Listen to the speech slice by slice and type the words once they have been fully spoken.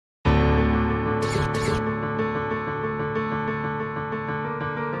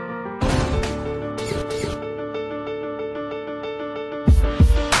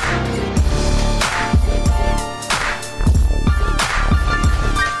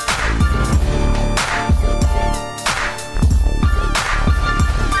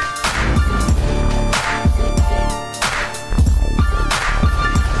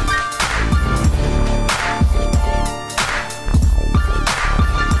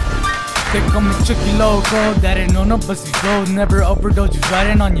They call me CHUCKIE LOKO, that ain't no pussy goes. Never overdose, just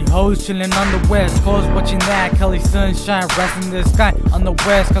riding on your hoes. Chillin' on the West Coast, watching that Cali sunshine rising the sky on the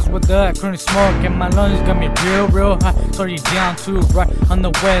West Coast with the current smoke. And my lungs got me real high. Sorry, down to right on the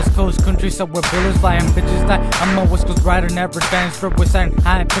West Coast, countryside where bullets fly and bitches die. I'm a West Coast rider, never dying, straight west side.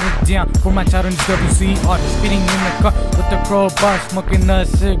 I put it down for my child in WCR. Speeding in the car with the crowbar, smoking a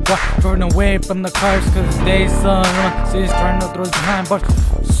cigar, driving away from the cars, cause they sun cities trying to throw us behind bars.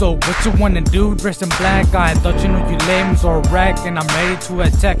 So what you wanna do? Dressed in black, I thought you knew you lames or rack, and I'm ready to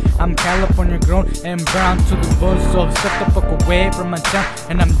attack. I'm California grown and brown to the bone, so step the fuck away from my town,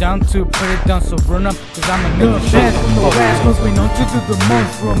 and I'm down to put it down, so run up, cause I'm a nigga shit from the West, cause we know you do the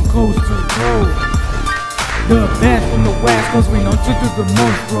most from coast to coast. The best from the West, cause we know you do the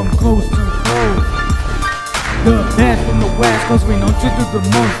most from coast to coast. The best from the West, cause we know you do the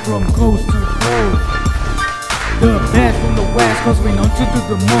most from coast to coast. The best from the West, cause we know you do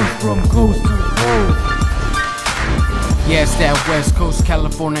the most from coast to coast. Yeah, it's that West Coast,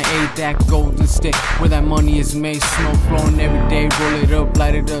 California, ain't that golden state where that money is made, smoke flowing every day. Roll it up,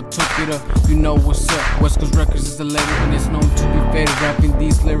 light it up, took it up, you know what's up. West Coast Records is the label and it's known to be faded. Rapping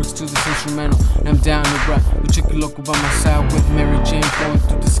these lyrics to this instrumental, and I'm down to rap with CHUCKIE LOKO by my side, with Mary Jane flowing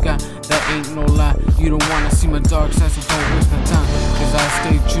through the sky. That ain't no lie, you don't wanna see my dark side, so don't waste my time, cause I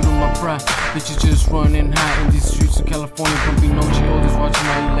stay true to my pride. Bitches just running high in these streets of California, bumping no G-Olders, watching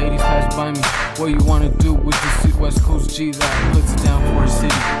all you ladies pass by me. What you wanna do with this West Coast G that puts it down for a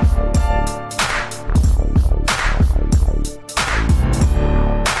city?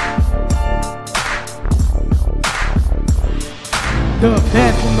 The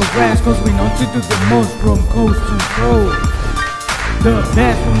best from the West, cause we know you do the most from coast to coast. The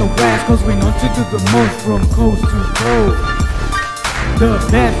best from the West, cause we know you do the most from coast to coast. The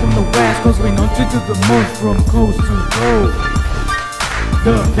best from the West, cause we know you do the most from coast to coast.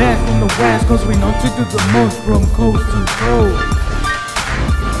 The best from the West, cause we know you do the most from coast to coast.